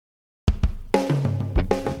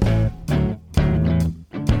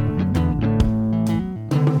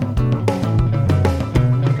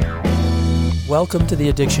Welcome to the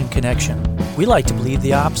Addiction Connection. We like to believe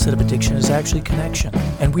the opposite of addiction is actually connection,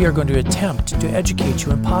 and we are going to attempt to educate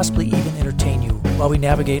you and possibly even entertain you while we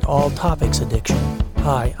navigate all topics addiction.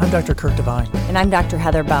 Hi, I'm Dr. Kirk Devine. And I'm Dr.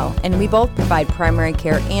 Heather Bell, and we both provide primary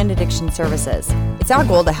care and addiction services. It's our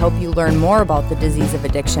goal to help you learn more about the disease of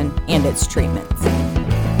addiction and its treatments.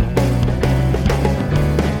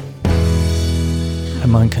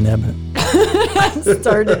 I'm on cannabis.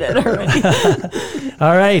 Started it already.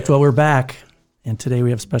 All right, well, we're back, and today we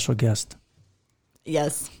have a special guest.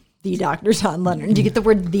 Yes, the Dr. Todd Leonard. Do you get the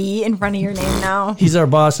word "the" in front of your name now? He's our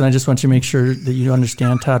boss, and I just want you to make sure that you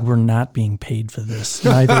understand, Todd, we're not being paid for this.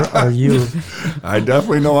 Neither are you. I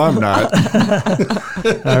definitely know I'm not.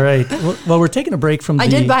 All right. Well, we're taking a break from I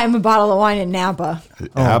did buy him a bottle of wine in Napa.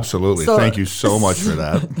 Absolutely. So- Thank you so much for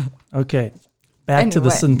that. Okay. Back to the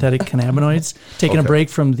synthetic cannabinoids. Taking a break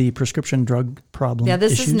from the prescription drug problem. Yeah,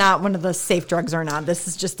 this issues. is not one of the safe drugs or not. This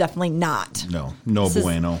is just definitely not. No This is-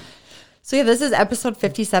 bueno. So yeah, this is episode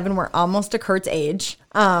 57. We're almost to Kurt's age.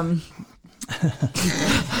 We're all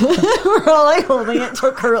like holding it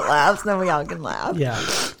till Kurt laughs, then we all can laugh. Yeah.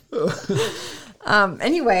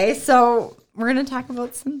 Anyway, so we're going to talk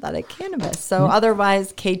about synthetic cannabis. So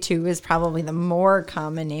otherwise, K2 is probably the more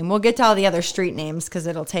common name. We'll get to all the other street names because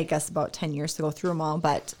it'll take us about 10 years to go through them all.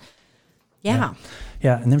 But yeah.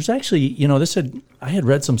 Yeah, and there's actually, I had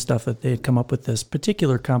read some stuff that they had come up with this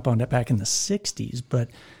particular compound back in the 60s, but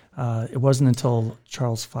it wasn't until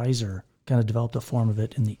Charles Pfizer kind of developed a form of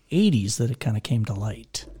it in the 80s that it kind of came to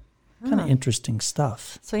light. Kind of interesting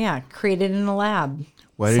stuff. So yeah, created in a lab.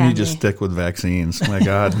 Why didn't you just stick with vaccines? My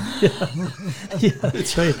God. Yeah,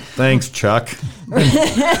 that's right. Thanks, Chuck.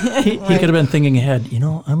 He could have been thinking ahead,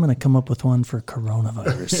 I'm going to come up with one for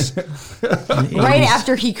coronavirus. Right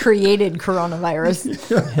after he created coronavirus.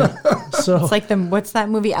 So It's like what's that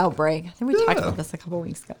movie, Outbreak? I think we talked about this a couple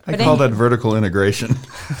weeks ago. I call that vertical integration.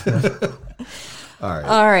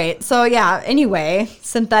 All right. So yeah, anyway,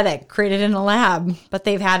 synthetic, created in a lab, but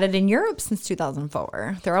they've had it in Europe since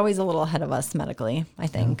 2004. They're always a little ahead of us medically, I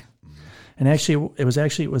think. And actually,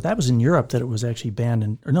 that was in Europe that it was actually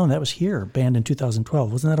banned that was here, banned in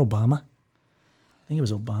 2012. Wasn't that Obama? I think it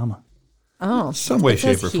was Obama. Oh. Some way,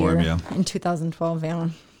 shape, or form, yeah. In 2012, yeah.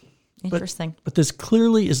 Interesting. But this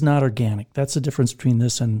clearly is not organic. That's the difference between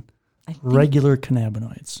this and regular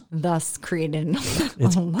cannabinoids. Thus created in a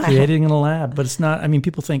It's lab. created in a lab, but it's not. I mean,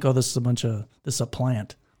 people think, this is a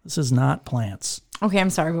plant. This is not plants. Okay, I'm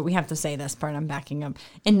sorry, but we have to say this part. I'm backing up.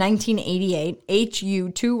 In 1988,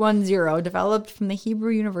 HU210 developed from the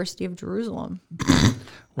Hebrew University of Jerusalem.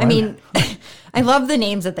 I mean, I love the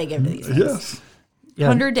names that they give to these things. Yes. Yeah.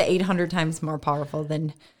 100 to 800 times more powerful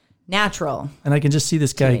than natural. And I can just see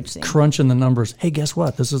this guy THC. crunching the numbers. Hey, guess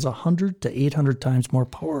what? This is 100 to 800 times more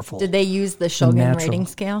powerful. Did they use the Shogun natural rating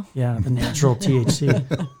scale? Yeah, the natural THC.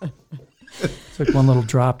 It's like one little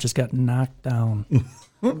drop just got knocked down.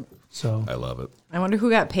 So I love it. I wonder who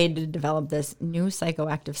got paid to develop this new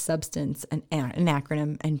psychoactive substance, an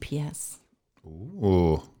acronym NPS.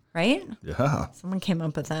 Ooh. Right? Yeah. Someone came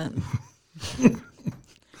up with that.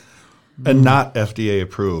 And not FDA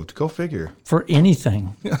approved. Go figure. for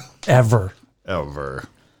anything, ever. Ever.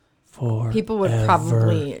 People would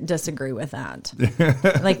probably disagree with that.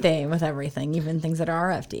 Like with everything, even things that are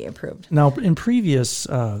FDA approved. Now, in previous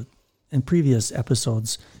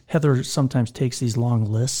episodes, Heather sometimes takes these long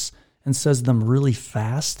lists and says them really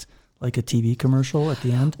fast, like a TV commercial at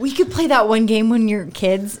the end. We could play that one game when you're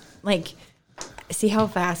kids, like see how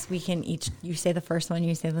fast we can you say the first one,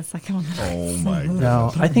 you say the second one. Oh, my God.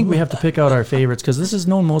 Now, I think we have to pick out our favorites because this is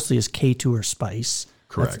known mostly as K2 or Spice.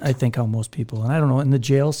 Correct. That's, I think how most people, and I don't know, in the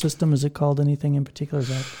jail system, is it called anything in particular? Is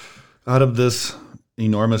that Out of this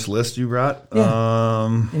enormous list you brought,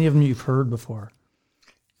 any of them you've heard before?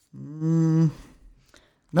 not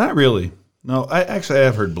really. No, I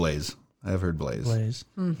have heard Blaze. Blaze.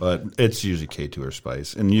 But it's usually K2 or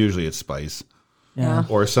Spice, and usually it's Spice. Yeah.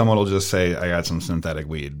 Or someone will just say, I got some synthetic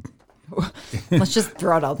weed. Let's just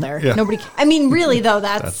throw it out there. Yeah. I mean, really though,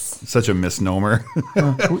 that's Such a misnomer.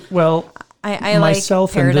 Well, I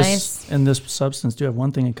myself like Paradise. and this substance do have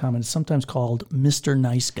one thing in common. It's sometimes called Mr.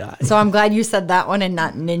 Nice Guy. So I'm glad you said that one and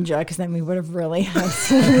not Ninja, because then we would have really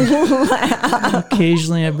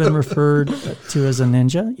Occasionally I've been referred to as a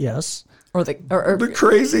ninja, yes. or The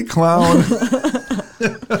crazy clown.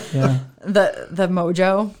 Yeah. the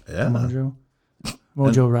Mojo. Yeah.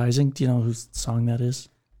 Mojo Rising. Do you know whose song that is?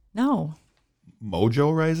 No.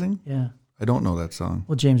 Mojo Rising? Yeah. I don't know that song.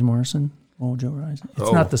 Well, James Morrison, Mojo Rising.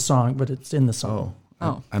 It's not the song, but it's in the song.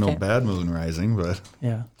 I know Bad Moon Rising, but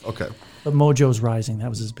Yeah. okay. But Mojo's Rising, that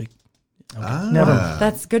was his big... Okay. Never mind.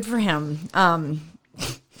 That's good for him.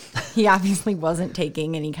 he obviously wasn't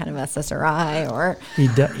taking any kind of SSRI or He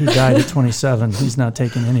died at 27. He's not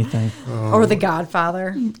taking anything. or The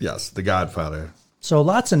Godfather. Yes, The Godfather. So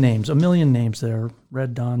lots of names, a million names there.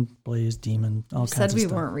 Red Dawn, Blaze, Demon, all kinds Said of we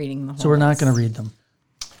stuff. weren't reading the whole So we're not list. going to read them.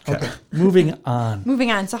 Okay. Moving on.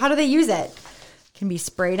 Moving on. So how do they use it? Can be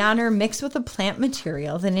sprayed on or mixed with a plant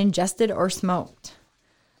material, then ingested or smoked.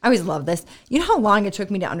 I always love this. You know how long it took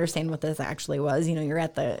me to understand what this actually was? You know, you're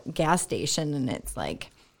at the gas station and it's like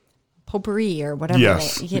potpourri or whatever.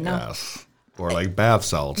 Yes, You know? yes. Or like bath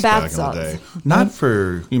salts Bath back salts. in the day. Not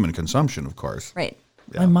for human consumption, of course. Right.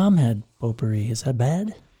 My mom had potpourri. Is that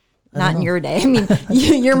bad? Not in your day. I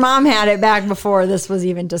mean, your mom had it back before this was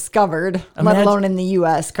even discovered, let alone in the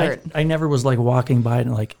U.S., Kurt. I never was like walking by it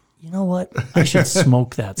and like, you know what? I should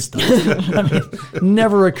smoke that stuff. I mean,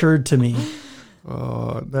 never occurred to me.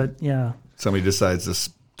 But yeah, Somebody decides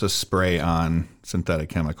to spray on synthetic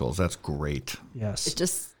chemicals. That's great. yes. It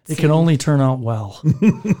It can only turn out well.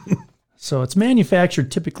 So it's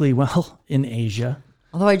manufactured typically, well, in Asia.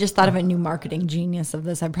 Although I just thought of a new marketing genius of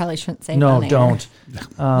this. I probably shouldn't say it No, on air.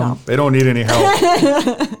 don't. They don't need any help.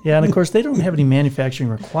 Yeah, and of course they don't have any manufacturing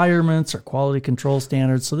requirements or quality control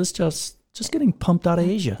standards. So this just getting pumped out of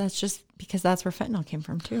Asia. That's just because that's where fentanyl came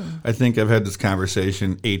from, too. I think I've had this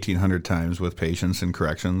conversation 1,800 times with patients in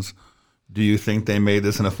corrections. Do you think they made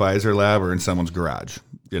this in a Pfizer lab or in someone's garage?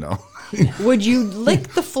 You know, Would you lick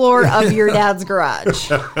the floor of your dad's garage?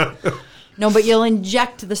 No, but you'll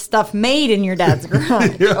inject the stuff made in your dad's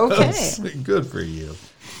garage. Yes. Okay. Good for you.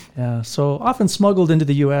 Yeah, so often smuggled into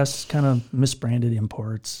the U.S., kind of misbranded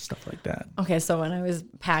imports, stuff like that. Okay, so when I was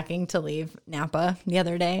packing to leave Napa the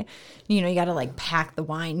other day, you know, you got to like pack the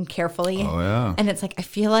wine carefully. Oh, yeah. And it's like, I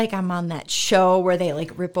feel like I'm on that show where they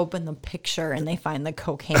like rip open the picture and they find the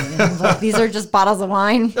cocaine. And I'm like, these are just bottles of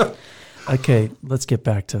wine. Okay, let's get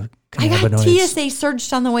back to I got cannabinoids. TSA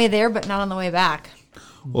searched on the way there, but not on the way back.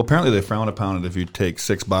 Well, apparently they frown upon it if you take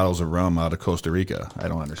 6 bottles of rum out of Costa Rica. I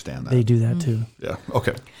don't understand that. They do that too. Yeah.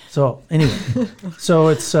 Okay. So anyway, so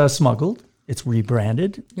it's smuggled. It's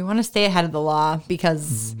rebranded. You want to stay ahead of the law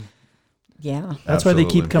because, yeah, That's why they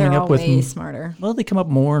keep Absolutely. coming they're up all with. way smarter. Well, they come up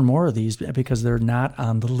more and more of these because they're not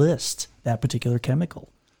on the list. That particular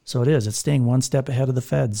chemical. So it is. It's staying one step ahead of the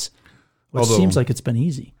feds, which Although- seems like it's been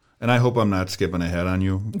easy. And I hope I'm not skipping ahead on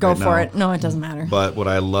you. Go right for now. it. No, it doesn't matter. But what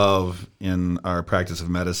I love in our practice of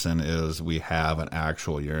medicine is we have an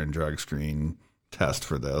actual urine drug screen test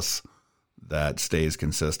for this that stays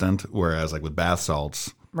consistent. Whereas like with bath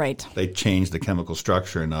salts, Right. they change the chemical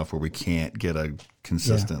structure enough where we can't get a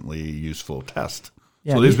consistently useful test.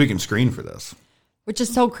 Yeah, So at least we can screen for this. Which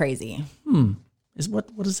is so crazy. Is what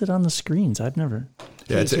is it on the screens? I've never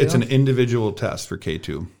Yeah, it's an individual test for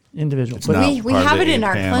K2. individual. It's But not- We part of have the it in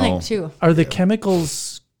our panel. clinic too. are the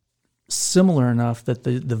chemicals similar enough that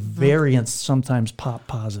the variants sometimes pop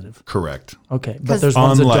positive? Correct. Okay, but 'Cause there's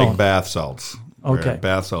ones that Unlike don't. bath salts. where Okay.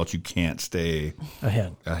 Bath salts, you can't stay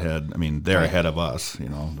Ahead. ahead. I mean, they're ahead of us, the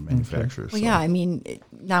manufacturers. Well, so. yeah, I mean,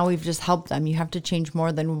 now we've just helped them. You have to change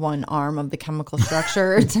more than one arm of the chemical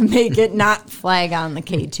structure to make it not flag on the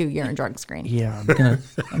K2 urine drug screen. Yeah,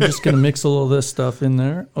 I'm just gonna mix a little of this stuff in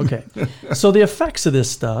there. Okay, so the effects of this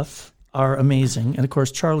stuff are amazing, and of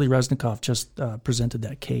course, Charlie Resnikoff just presented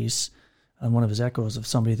that case on one of his echoes of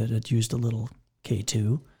somebody that had used a little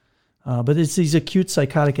K2. But it's these acute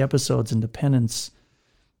psychotic episodes and dependence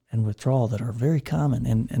and withdrawal that are very common,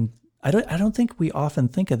 and I don't think we often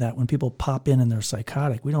think of that when people pop in and they're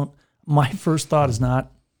psychotic. We don't. My first thought is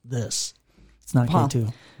not this. It's not Wow.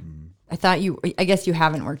 K2. I guess you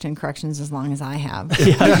haven't worked in corrections as long as I have.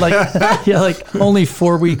 like only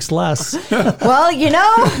 4 weeks less. Well, you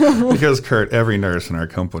know, Because, Kurt, every nurse in our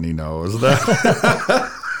company knows that.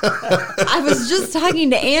 I was just talking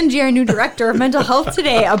to Angie, our new director of mental health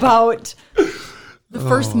today, about the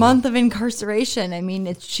first month of incarceration. I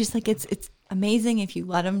mean, she's like, it's amazing if you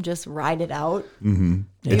let them just ride it out.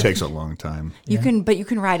 It takes a long time. You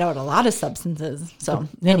can ride out a lot of substances. So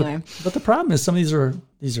Yeah, anyway, but the problem is some of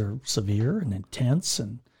these are severe and intense,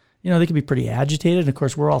 and they can be pretty agitated. And of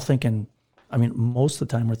course, we're all thinking. I mean, most of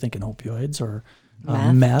the time we're thinking opioids or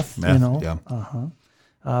meth. Yeah.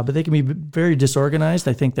 But they can be very disorganized.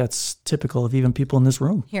 I think that's typical of even people in this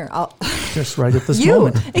room. here, I'll Just right at this you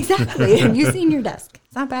moment. exactly. You seen your desk?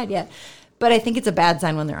 It's not bad yet, but I think it's a bad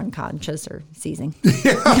sign when they're unconscious or seizing.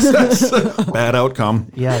 Bad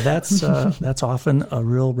outcome. Yeah, that's often a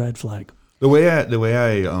real red flag. The way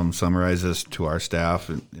I summarize this to our staff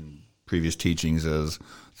in previous teachings is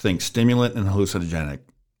think stimulant and hallucinogenic.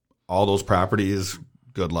 All those properties,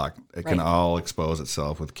 good luck. It can Right. all expose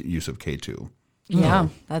itself with use of K2. Yeah,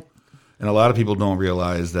 that And a lot of people don't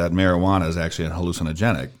realize that marijuana is actually a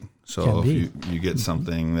hallucinogenic. So Can if be. you get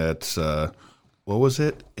something that's, what was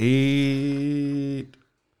it?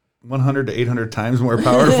 100 to 800 times more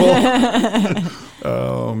powerful.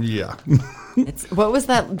 Yeah. What was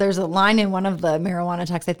that? There's a line in one of the marijuana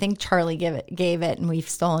talks. I think Charlie gave it, and we've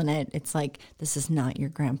stolen it. It's like, this is not your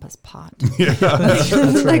grandpa's pot. That's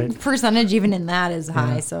Like right. percentage even in that is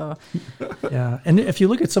high. So Yeah, and if you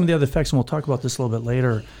look at some of the other effects, and we'll talk about this a little bit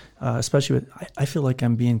later, especially with, I feel like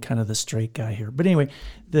I'm being kind of the straight guy here. But anyway,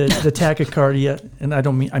 the tachycardia, and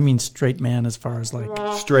I mean straight man as far as like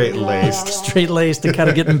straight laced to kind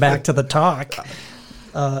of getting back to the talk.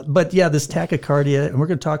 But yeah, this tachycardia, and we're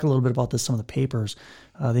going to talk a little bit about this, some of the papers,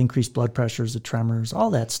 the increased blood pressures, the tremors, all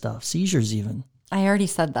that stuff, seizures even. I already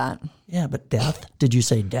said that. Yeah, but death? Did you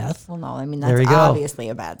say death? Well, no, I mean, There that's you go. obviously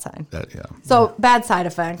a bad sign. Yeah. So bad side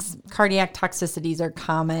effects, cardiac toxicities are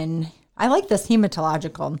common. I like this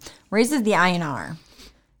hematological, raises the INR.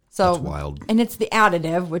 So That's wild. And it's the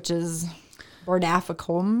additive, which is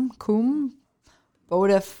bodafacum,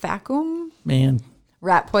 Man,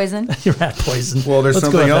 rat poison. rat poison. Well, there's Let's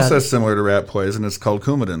go something with else that. that's similar to rat poison. It's called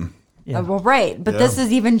Coumadin. Yeah. Well, right, but this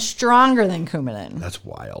is even stronger than Coumadin. That's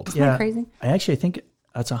wild. Isn't that crazy? I actually think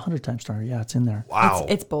that's 100 times stronger. Yeah, it's in there. Wow.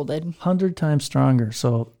 It's bolded. 100 times stronger.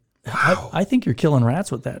 So I think you're killing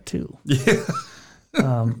rats with that too.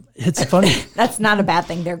 Yeah. It's funny. That's not a bad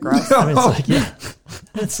thing. They're gross. I mean, it's like, yeah,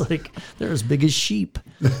 it's like they're as big as sheep.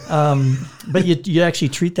 But you actually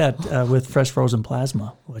treat that with fresh frozen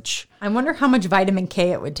plasma, which, I wonder how much vitamin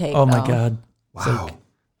K it would take. oh my though. God, it's Wow. like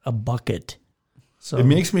a bucket. So It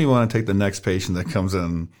makes me want to take the next patient that comes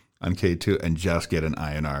in on K2 and just get an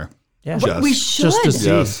INR. yeah, Just- We should. just to see.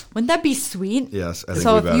 Yes. Wouldn't that be sweet? Yes. I think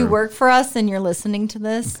So we if better. you work for us and you're listening to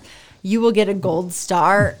this, you will get a gold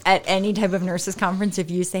star at any type of nurses conference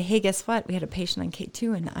if you say, hey, guess what? We had a patient on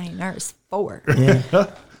K2 and INR is 4.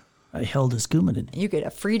 Yeah. I held his Coumadin. You get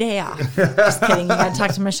a free day off. Just kidding. You got to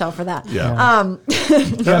talk to Michelle for that. Yeah.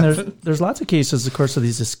 Yeah, and there's lots of cases, of course, of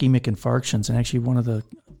these ischemic infarctions. And actually, one of the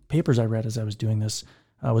papers I read as I was doing this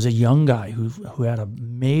was a young guy who had a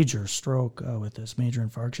major stroke with this major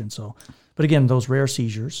infarction. So, but again, those rare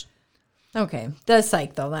seizures. Okay. The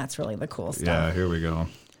psych, though, that's really the cool stuff. Yeah, here we go.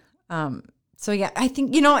 So, yeah, I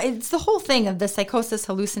think, it's the whole thing of the psychosis,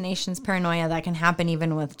 hallucinations, paranoia that can happen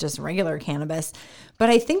even with just regular cannabis.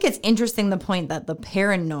 But I think it's interesting the point that the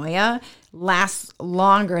paranoia lasts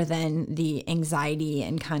longer than the anxiety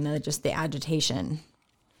and kind of just the agitation.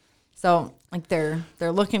 So, like, they're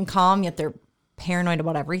looking calm, yet they're paranoid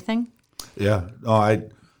about everything. Yeah. Oh,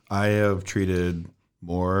 I have treated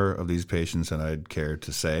more of these patients than I'd care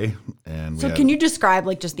to say. And So, can you describe,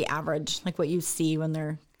 like, just the average, like what you see when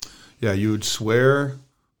they're... Yeah, you'd swear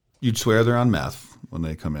they're on meth when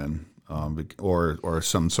they come in, or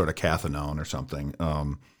some sort of cathinone or something.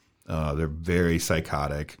 They're very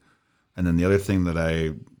psychotic, and then the other thing that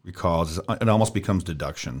I recall is it almost becomes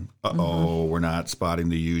deduction. We're not spotting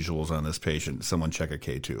the usuals on this patient. Someone check a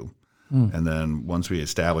K2, and then once we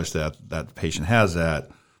establish that that patient has that,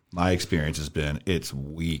 my experience has been it's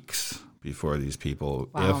weeks before these people,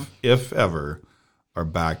 Wow. if ever, are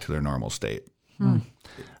back to their normal state.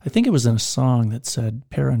 I think it was in a song that said,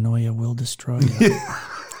 "Paranoia will destroy you."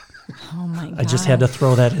 Oh, my God. I just had to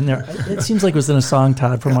throw that in there. It seems like it was in a song,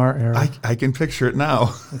 Todd, from our era. I can picture it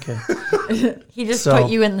now. Okay. He just So- put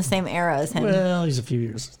you in the same era as him. Well, he's a few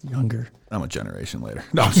years younger. I'm a generation later.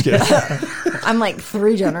 No, I'm just kidding. I'm like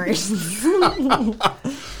 3 generations.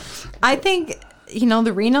 I think,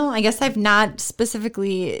 the renal, I guess I've not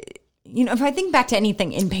specifically, if I think back to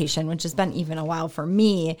anything inpatient, which has been even a while for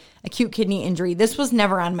me, acute kidney injury, this was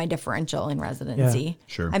never on my differential in residency. Yeah,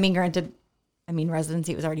 sure. I mean, granted,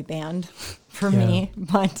 residency was already banned for me,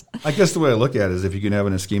 but I guess the way I look at it is if you can have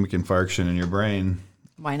an ischemic infarction in your brain,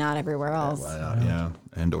 why not everywhere else?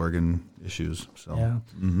 and organ issues. So Yeah.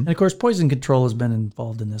 And of course, poison control has been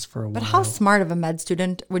involved in this for a while. But how smart of a med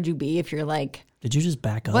student would you be if you're like, Did you just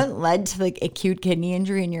back up? what led to like acute kidney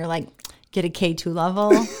injury and you're like, get a K2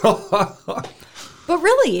 level? But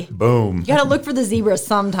really, boom. you got to look for the zebras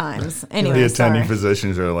sometimes. Anyway, The attending sorry.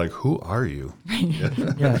 physicians are like, "Who are you?"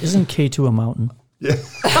 Yeah, isn't K2 a mountain? Yeah.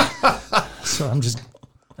 So I'm just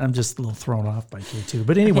a little thrown off by K2.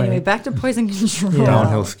 But Anyway, back to poison control.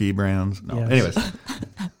 Downhill ski brands. No. Yes. Anyways,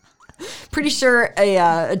 Pretty sure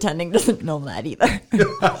a attending doesn't know that either.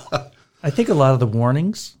 I think a lot of the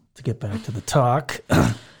warnings, to get back to the talk,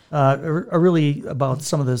 are really about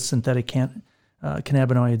some of the synthetic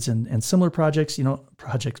cannabinoids and similar products,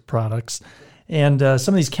 and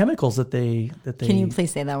some of these chemicals that they. Can you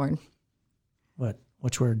please say that word? What?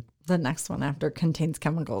 Which word? The next one after contains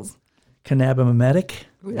chemicals. Cannabimimetic.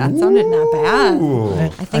 Ooh, that sounded not bad.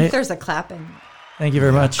 I think I- there's a clapping. Thank you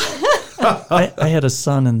very much. I had a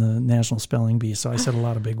son in the National Spelling Bee, so I said a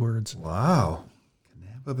lot of big words. Wow.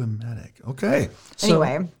 Cannabis. Okay.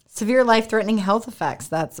 Anyway, severe life-threatening health effects.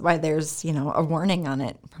 That's why there's, a warning on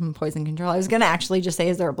it from poison control. I was going to actually just say,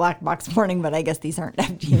 is there a black box warning? But I guess these aren't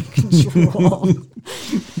FDA controlled.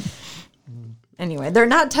 Anyway, they're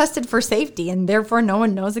not tested for safety, and therefore no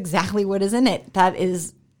one knows exactly what is in it. That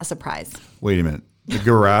is a surprise. Wait a minute. The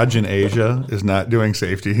garage in Asia is not doing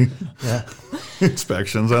safety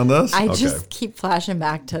inspections on this? I just keep flashing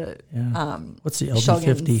back to what's the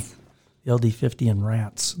LD50? The LD50 in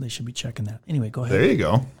rats. They should be checking that. Anyway, go ahead. There you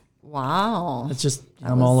go. Wow. It's just,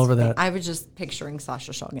 I'm all over that. I was just picturing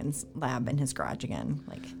Sasha Shulgin's lab in his garage again.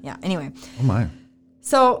 Anyway. Oh, my.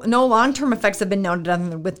 So no long-term effects have been noted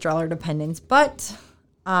on the withdrawal or dependence, but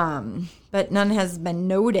none has been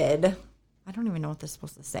noted. I don't even know what this is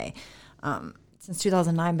supposed to say. Since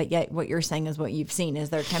 2009, but yet what you're saying is what you've seen is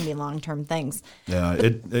there can be long-term things. Yeah,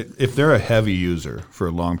 if they're a heavy user for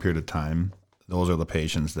a long period of time, those are the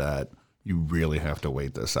patients that you really have to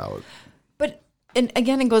wait this out. But, and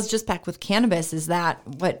again, it goes just back with cannabis, is that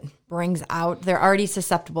what brings out, they're already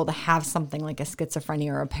susceptible to have something like a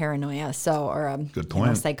schizophrenia or a paranoia, or a good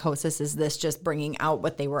point. Psychosis. Is this just bringing out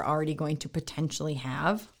what they were already going to potentially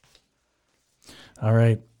have? All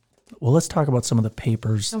right. Well, let's talk about some of the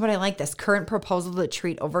papers. No, but I like this. Current proposal to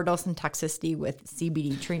treat overdose and toxicity with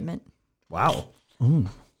CBD treatment. Wow.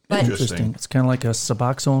 Interesting. It's kind of like a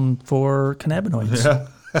Suboxone for cannabinoids. Yeah.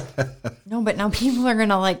 No, but now people are going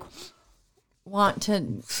to want to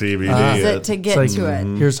CBD use it to get to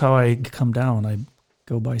it. Here's how I come down. I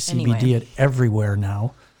go buy CBD at everywhere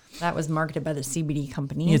now. That was marketed by the CBD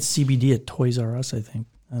company. It's CBD at Toys R Us, I think.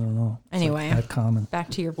 I don't know. It's anyway, that common. Back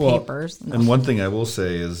to your papers. And one thing I will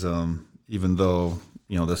say is, even though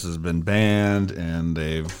this has been banned and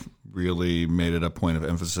they've really made it a point of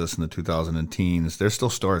emphasis in the 2010s, there's still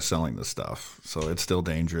stores selling this stuff, so it's still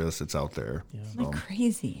dangerous. It's out there. Yeah. So, like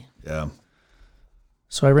crazy. Yeah.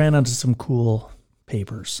 So I ran onto some cool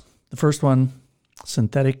papers. The first one,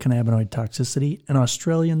 Synthetic Cannabinoid Toxicity in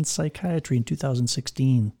Australian Psychiatry in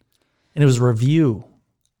 2016, and it was a review.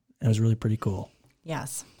 It was really pretty cool.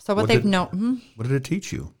 Yes. So what they've known. What did it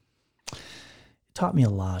teach you? It taught me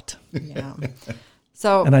a lot. Yeah.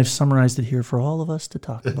 So and I've summarized it here for all of us to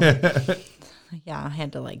talk about. Yeah, I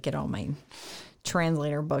had to get all my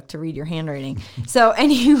translator book to read your handwriting. So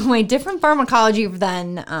anyway, different pharmacology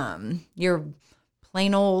than your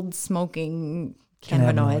plain old smoking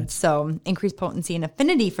cannabinoids. So increased potency and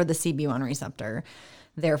affinity for the CB1 receptor,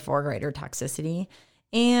 therefore greater toxicity.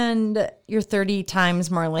 And you're 30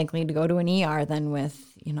 times more likely to go to an ER than with,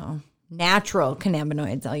 natural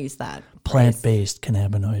cannabinoids. I'll use that. Plant-based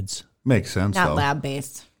cannabinoids. Makes sense, Not though.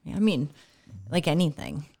 lab-based. I mean, like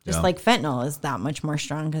anything. Just like fentanyl is that much more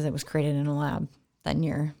strong because it was created in a lab than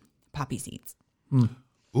your poppy seeds.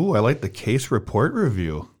 Ooh, I like the case report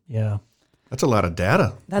review. Yeah. That's a lot of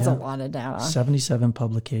data. That's a lot of data. 77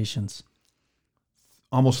 publications.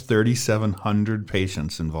 Almost 3,700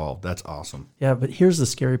 patients involved. That's awesome. Yeah, but here's the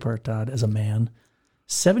scary part, Todd. As a man,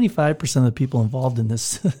 75% of the people involved in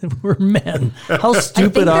this were men. How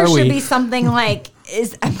stupid are we? I think there should be something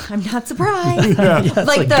I'm not surprised. Yeah,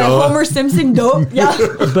 like the Homer Simpson dope. Yeah.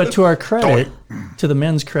 But to our credit, to the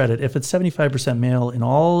men's credit, if it's 75% male in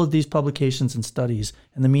all of these publications and studies,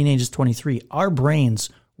 and the mean age is 23, our brains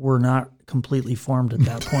were not completely formed at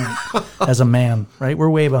that point as a man, right? We're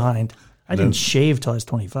way behind. I didn't shave till I was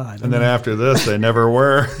 25. And then after this, they never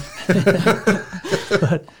were.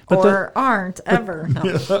 Or aren't ever.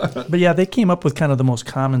 No. But yeah, they came up with kind of the most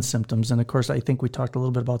common symptoms. And of course, I think we talked a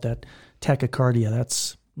little bit about that tachycardia.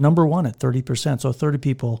 That's number one at 30%. So 30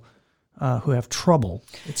 people who have trouble,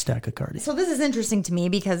 it's tachycardia. So this is interesting to me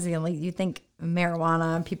because you think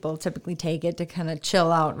marijuana, people typically take it to kind of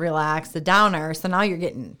chill out, relax, the downer. So now you're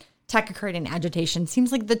getting tachycardia and agitation.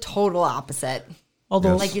 Seems like the total opposite.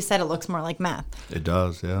 Although, like you said, it looks more like meth. It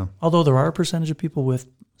does, yeah. Although there are a percentage of people with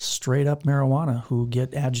straight up marijuana who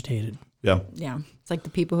get agitated. Yeah. Yeah. It's like the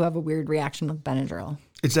people who have a weird reaction with Benadryl.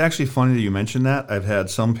 It's actually funny that you mentioned that. I've had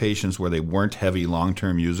some patients where they weren't heavy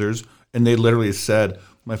long-term users, and they literally said,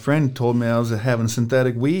 my friend told me I was having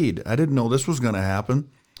synthetic weed. I didn't know this was going to happen.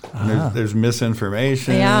 And there's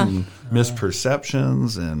misinformation and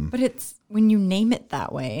misperceptions. But it's when you name it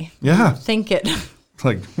that way. Yeah. Think it. It's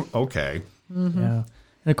like, okay. Mm-hmm. Yeah.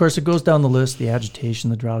 And of course, it goes down the list, the agitation,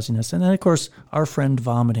 the drowsiness. And then, of course, our friend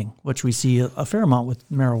vomiting, which we see a fair amount with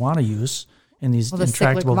marijuana use in these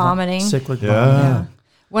intractable vomiting. Cyclic Yeah. vomiting. Yeah.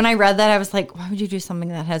 When I read that, I was like, why would you do something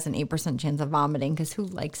that has an 8% chance of vomiting? Because who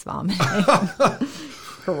likes vomiting?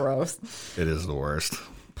 Gross. It is the worst.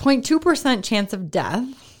 0.2% chance of death.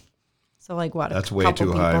 So like what? That's a way couple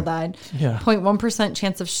too people high. died. Yeah. 0.1%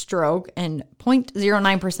 chance of stroke and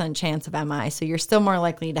 0.09% chance of MI. So you're still more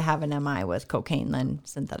likely to have an MI with cocaine than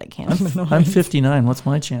synthetic cannabinoids. I'm 59. What's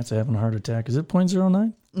my chance of having a heart attack? Is it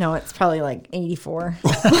 0.09? No, it's probably like 84.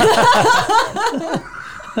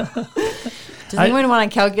 Does anyone want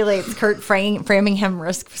to calculate Kurt Framingham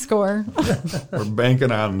risk score? We're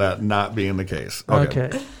banking on that not being the case. Okay.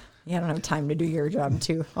 Yeah, I don't have time to do your job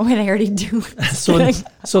too. Oh, wait, I already do.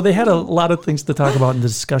 So they had a lot of things to talk about in the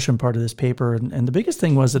discussion part of this paper. And the biggest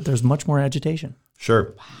thing was that there's much more agitation,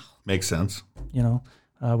 Sure. Wow. Makes sense.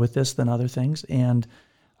 with this than other things. And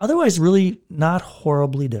otherwise, really not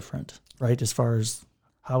horribly different, right, as far as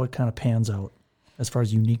how it kind of pans out, as far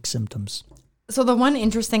as unique symptoms. So the one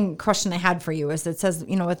interesting question I had for you is it says,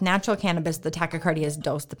 with natural cannabis, the tachycardia is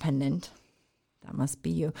dose dependent. That must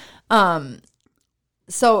be you.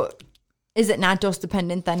 So is it not dose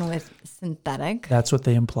dependent then with synthetic? That's what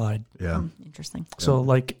they implied. Yeah. Interesting. So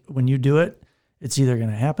like when you do it, it's either going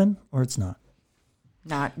to happen or it's not.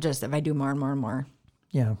 Not just if I do more and more and more.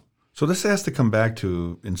 Yeah. So this has to come back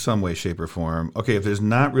to, in some way, shape, or form, okay, if there's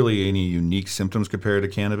not really any unique symptoms compared to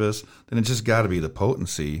cannabis, then it's just got to be the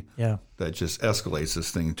potency that just escalates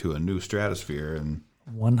this thing to a new stratosphere. And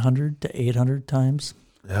 100 to 800 times.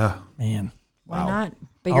 yeah. Man. Why Wow. not?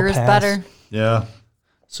 Bigger is pass. better. Yeah.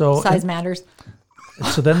 So Size matters.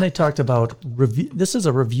 So then they talked about this is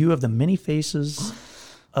a review of the many faces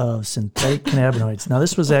of synthetic cannabinoids. Now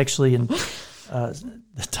this was actually in the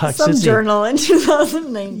toxicity. Some journal in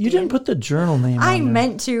 2019. You didn't put the journal name I on there.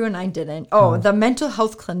 meant to and I didn't. Oh, the mental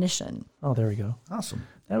health clinician. Oh, there we go. Awesome.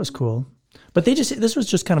 That was cool. But this was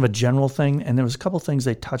just kind of a general thing, and there was a couple things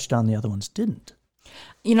they touched on the other ones didn't.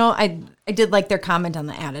 I did like their comment on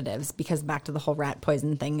the additives because back to the whole rat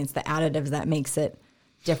poison thing, it's the additives that makes it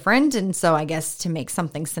different. And so I guess to make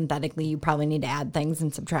something synthetically, you probably need to add things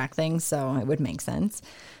and subtract things. So it would make sense.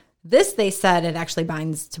 This, they said it actually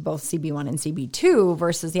binds to both CB1 and CB2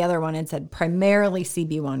 versus the other one. It said primarily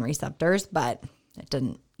CB1 receptors, but it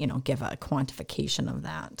didn't, give a quantification of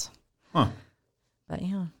that. Huh. But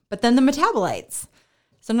yeah. But then the metabolites.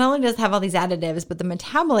 So not only does it have all these additives, but the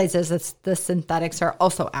metabolites is the synthetics are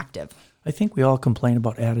also active. I think we all complain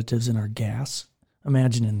about additives in our gas.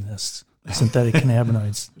 Imagine in this synthetic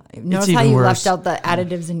cannabinoids. Notice it's how even you worse. left out the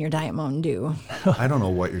additives in your Diet Mountain Dew. I don't know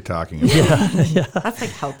what you're talking about. That's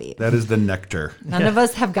like healthy. That is the nectar. None of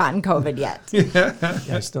us have gotten COVID yet. Yeah,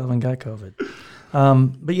 I still haven't got COVID.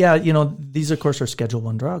 But yeah, these of course are Schedule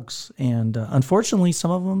I drugs, and unfortunately,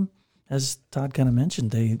 some of them, as Todd kind of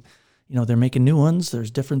mentioned, they're making new ones.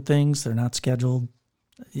 There's different things. They're not scheduled,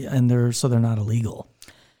 and they're not illegal.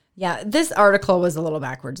 Yeah, this article was a little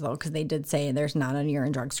backwards, though, because they did say there's not on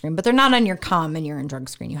urine drug screen, but they're not on your common urine drug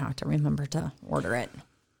screen. You have to remember to order it.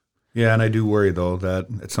 Yeah, and I do worry, though, that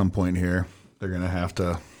at some point here, they're going to have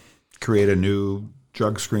to create a new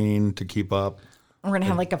drug screen to keep up. We're going to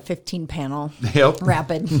have like a 15-panel Yep.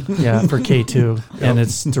 rapid Yeah, for K2 and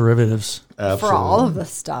its derivatives. Absolutely. for all of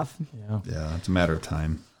this stuff. Yeah, it's a matter of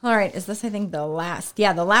time. All right, is this, I think, the last?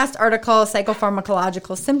 Yeah, the last article,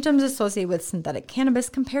 psychopharmacological symptoms associated with synthetic cannabis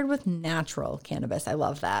compared with natural cannabis. I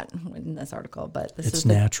love that in this article, but this is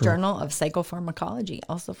the natural. Journal of Psychopharmacology,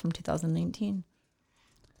 also from 2019.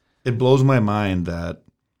 It blows my mind that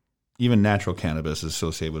even natural cannabis is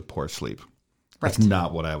associated with poor sleep. That's Right.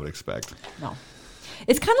 not what I would expect. No.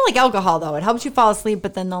 It's kind of like alcohol, though. It helps you fall asleep,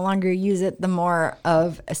 but then the longer you use it, the more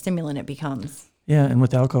of a stimulant it becomes. Yeah, and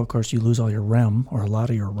with alcohol, of course, you lose all your REM or a lot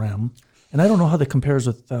of your REM. And I don't know how that compares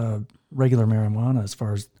with regular marijuana as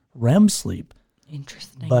far as REM sleep.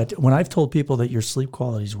 Interesting. But when I've told people that your sleep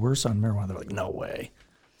quality is worse on marijuana, they're like, no way.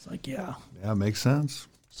 It's like, yeah. Yeah, makes sense.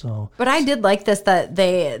 So, But I did like this, that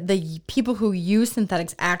the people who use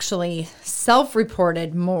synthetics actually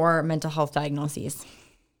self-reported more mental health diagnoses.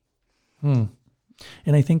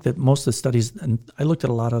 and I think that most of the studies, and I looked at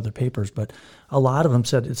a lot of other papers, but a lot of them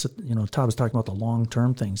said, Todd was talking about the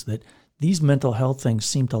long-term things, that these mental health things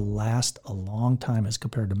seem to last a long time as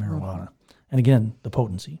compared to marijuana. And again, the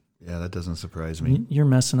potency. Yeah, that doesn't surprise me. You're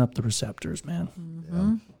messing up the receptors, man.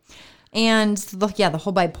 Mm-hmm. And the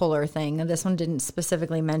whole bipolar thing. This one didn't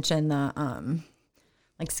specifically mention the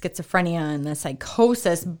like schizophrenia and the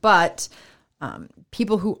psychosis, but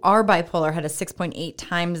people who are bipolar had a 6.8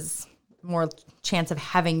 times more chance of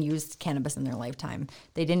having used cannabis in their lifetime.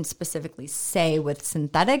 They didn't specifically say with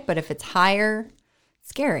synthetic, but if it's higher,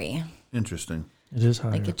 scary. Interesting. It is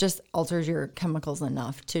higher. Like it just alters your chemicals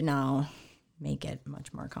enough to now make it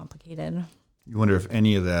much more complicated. You wonder if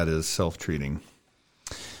any of that is self-treating.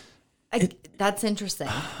 That's interesting.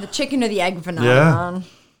 The chicken or the egg phenomenon.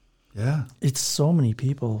 Yeah. It's so many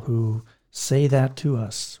people who say that to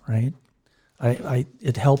us, right?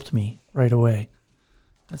 It helped me right away.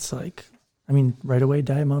 It's like, right away,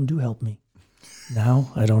 Diet Mountain Dew helped me.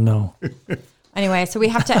 Now, I don't know. Anyway, so we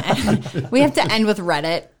have to end with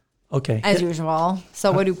Reddit. Okay. As usual.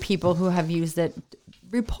 So what do people who have used it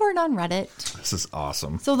report on Reddit? This is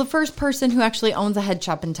awesome. So the first person who actually owns a head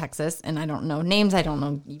shop in Texas, and I don't know names, I don't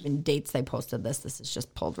know even dates they posted this. This is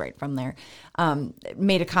just pulled right from there.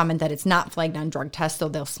 Made a comment that it's not flagged on drug tests, so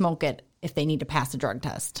they'll smoke it if they need to pass a drug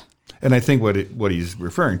test. And I think what he's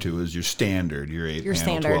referring to is your standard, your 8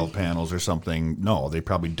 standard. 12 panels or something. No, they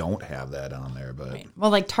probably don't have that on there. But Right.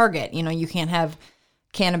 Well, like Target, you can't have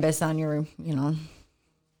cannabis on your,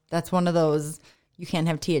 that's one of those. You can't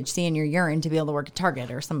have THC in your urine to be able to work at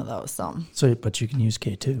Target or some of those. So, but you can use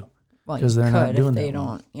K2. Well, because they're not doing if they that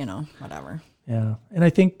one. don't, whatever. Yeah. And I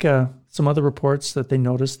think some other reports that they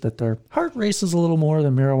noticed that their heart races a little more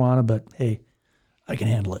than marijuana, but hey, I can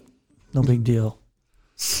handle it. No big deal.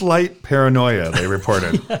 Slight paranoia, they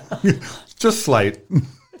reported. Just slight.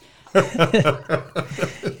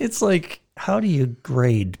 It's like, how do you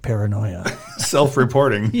grade paranoia?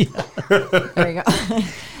 Self-reporting. There we go.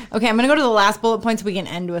 Okay, I'm going to go to the last bullet points. We can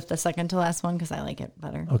end with the second to last one because I like it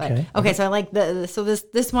better. Okay. But, so I like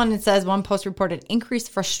this one. It says one post reported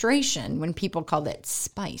increased frustration when people called it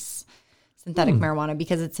spice, synthetic marijuana,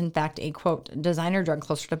 because it's in fact a quote designer drug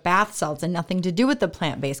closer to bath salts and nothing to do with the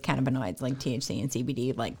plant-based cannabinoids like THC and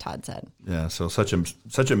CBD, like Todd said. Yeah, so such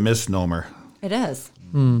a misnomer. It is.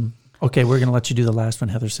 Okay, we're going to let you do the last one,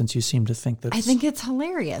 Heather, since you seem to think that. I think it's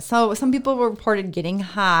hilarious. So some people reported getting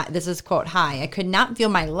high. This is quote high. I could not feel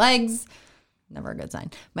my legs. Never a good sign.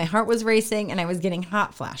 My heart was racing and I was getting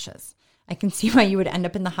hot flashes. I can see why you would end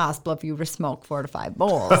up in the hospital if you were to smoke 4 to 5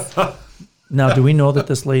 bowls. Now, do we know that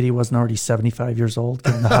this lady wasn't already 75 years old?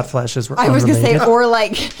 And the hot flashes were I was going to say, or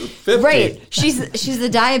like, 50. right. She's a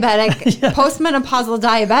diabetic, postmenopausal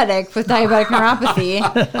diabetic with diabetic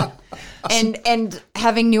neuropathy. And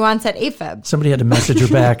having new onset AFib. Somebody had to message her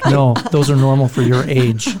back. No, those are normal for your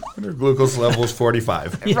age. Her glucose level is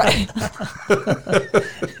 45. Right.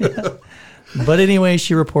 But anyway,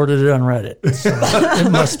 she reported it on Reddit. So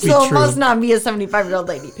it must be So true. it must not be a 75-year-old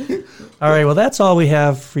lady. All right, well, that's all we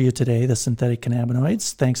have for you today, the synthetic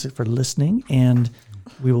cannabinoids. Thanks for listening, and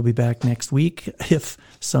we will be back next week if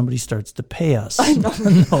somebody starts to pay us. I know.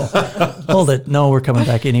 No, hold it. No, we're coming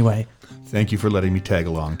back anyway. Thank you for letting me tag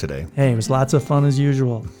along today. Hey, it was lots of fun as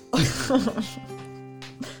usual.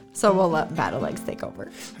 So we'll let Battle Legs take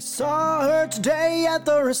over. I saw her today at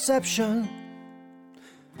the reception,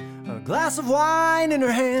 a glass of wine in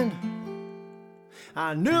her hand.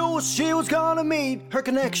 I knew she was gonna meet her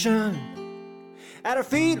connection. At her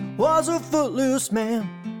feet was a footloose man.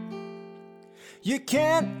 You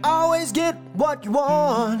can't always get what you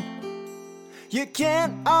want. You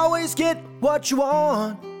can't always get what you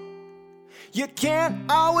want. You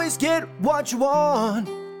can't always get what you want.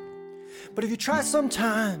 But if you try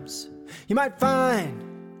sometimes, you might find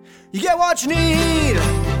you get what you need.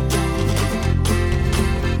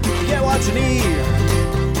 You get what you need.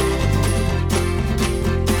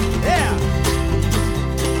 Yeah.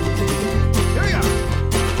 Here we go.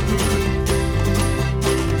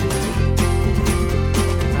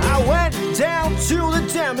 I went down to the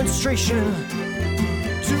demonstration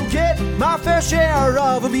to get my fair share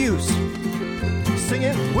of abuse.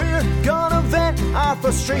 Singing, we're gonna vent our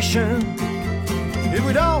frustration. If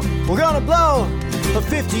we don't, we're gonna blow a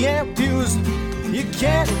 50 amp fuse. You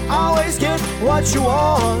can't always get what you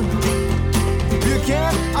want. You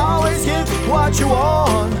can't always get what you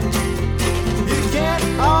want. You can't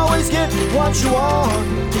always get what you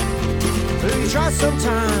want. But if you try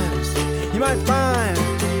sometimes, you might find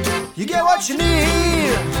you get what you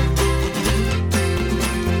need.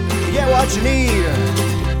 You get what you need.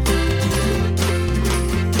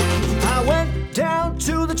 Down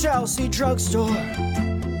to the Chelsea drugstore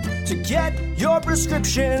to get your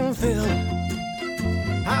prescription filled.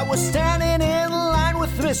 I was standing in line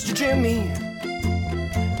with Mr. Jimmy,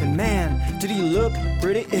 and man, did he look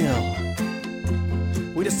pretty ill.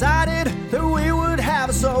 We decided that we would have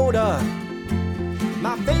a soda,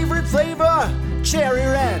 my favorite flavor, cherry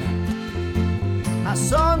red. I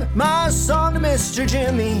sung my song to Mr.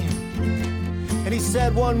 Jimmy, and he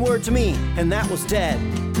said one word to me, and that was dead.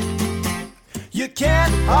 You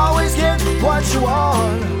can't always get what you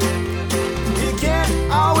want. You can't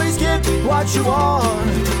always get what you want.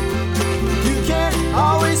 You can't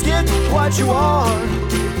always get what you want.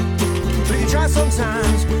 But you try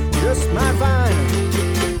sometimes, you just might find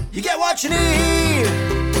you get what you need.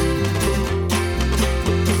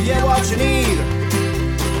 You get what you need.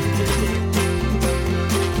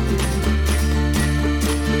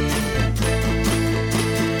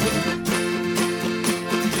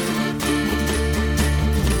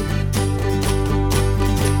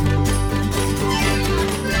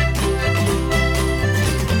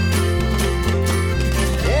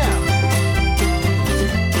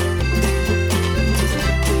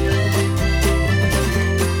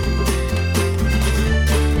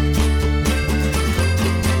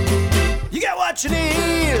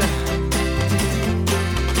 need.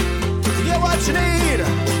 You get what you need.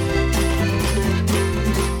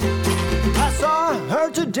 I saw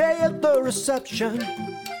her today at the reception.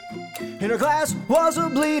 In her glass was a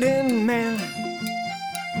bleeding man.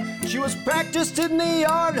 She was practiced in the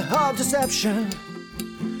art of deception.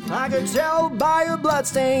 I could tell by her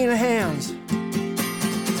bloodstained hands.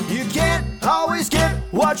 You can't always get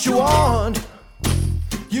what you want.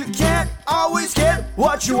 You can't always get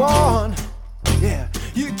what you want. Yeah,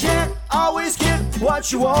 you can't always get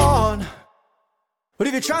what you want. But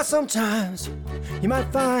if you try sometimes, you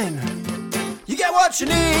might find you get what you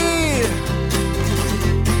need.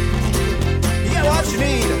 You get what you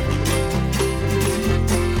need.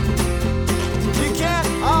 You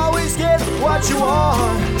can't always get what you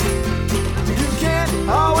want. You can't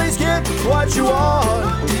always get what you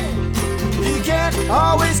want. You can't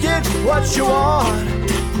always get what you want.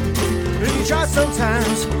 But if you try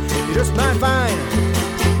sometimes, you just might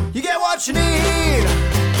find you get what you need.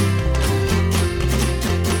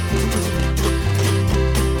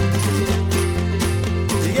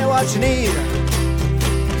 You get what you need.